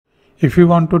If you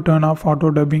want to turn off auto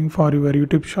dubbing for your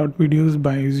YouTube short videos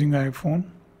by using iPhone,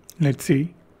 let's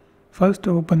see. First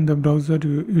open the browser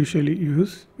you usually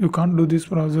use. You can't do this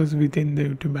process within the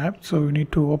YouTube app, so you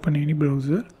need to open any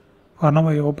browser. For now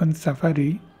I open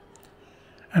Safari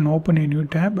and open a new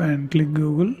tab and click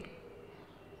Google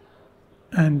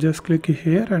and just click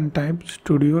here and type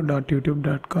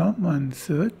studio.youtube.com and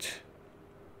search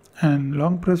and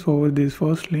long press over this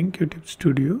first link, YouTube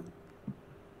Studio.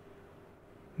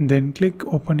 Then click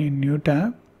open in new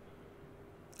tab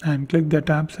and click the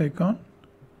tabs icon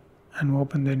and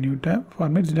open the new tab. For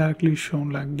me it's directly shown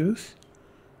like this.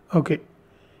 Okay,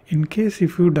 in case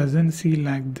if you doesn't see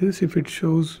like this, if it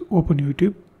shows open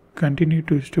YouTube, continue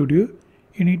to studio,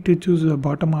 you need to choose the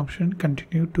bottom option,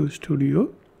 continue to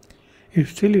studio. If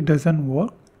still it doesn't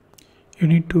work, you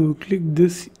need to click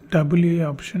this AA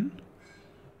option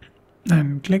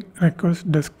and click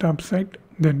request desktop site,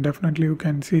 then definitely you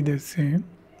can see the same.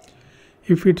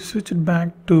 If it switched back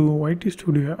to YT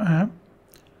Studio app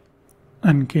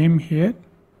and came here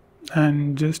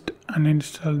and just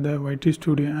uninstall the YT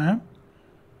Studio app,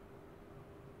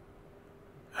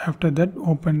 after that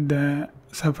open the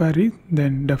Safari,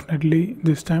 then definitely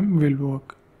this time will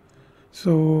work.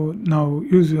 So now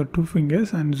use your two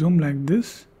fingers and zoom like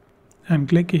this and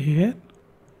click here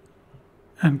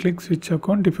and click switch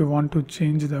account if you want to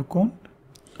change the account.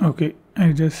 Okay,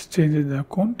 I just changed the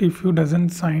account. If you doesn't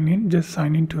sign in, just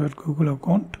sign into your Google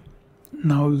account.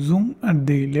 Now zoom at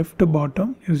the left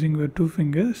bottom using your two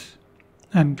fingers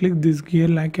and click this gear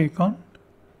like icon.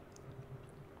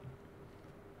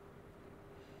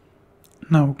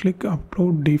 Now click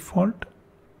upload default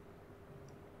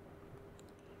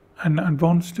and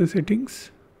advanced settings.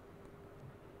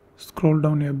 Scroll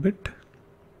down a bit.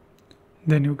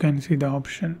 Then you can see the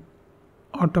option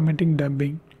automatic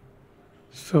dubbing.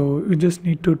 So you just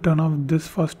need to turn off this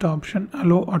first option,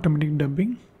 allow automatic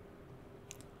dubbing,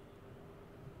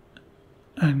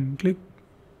 and click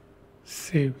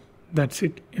save. That's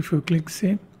it. If you click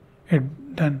save, it's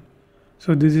done.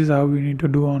 So this is how we need to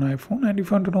do on iPhone. And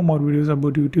if you want to know more videos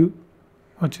about YouTube,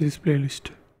 watch this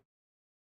playlist.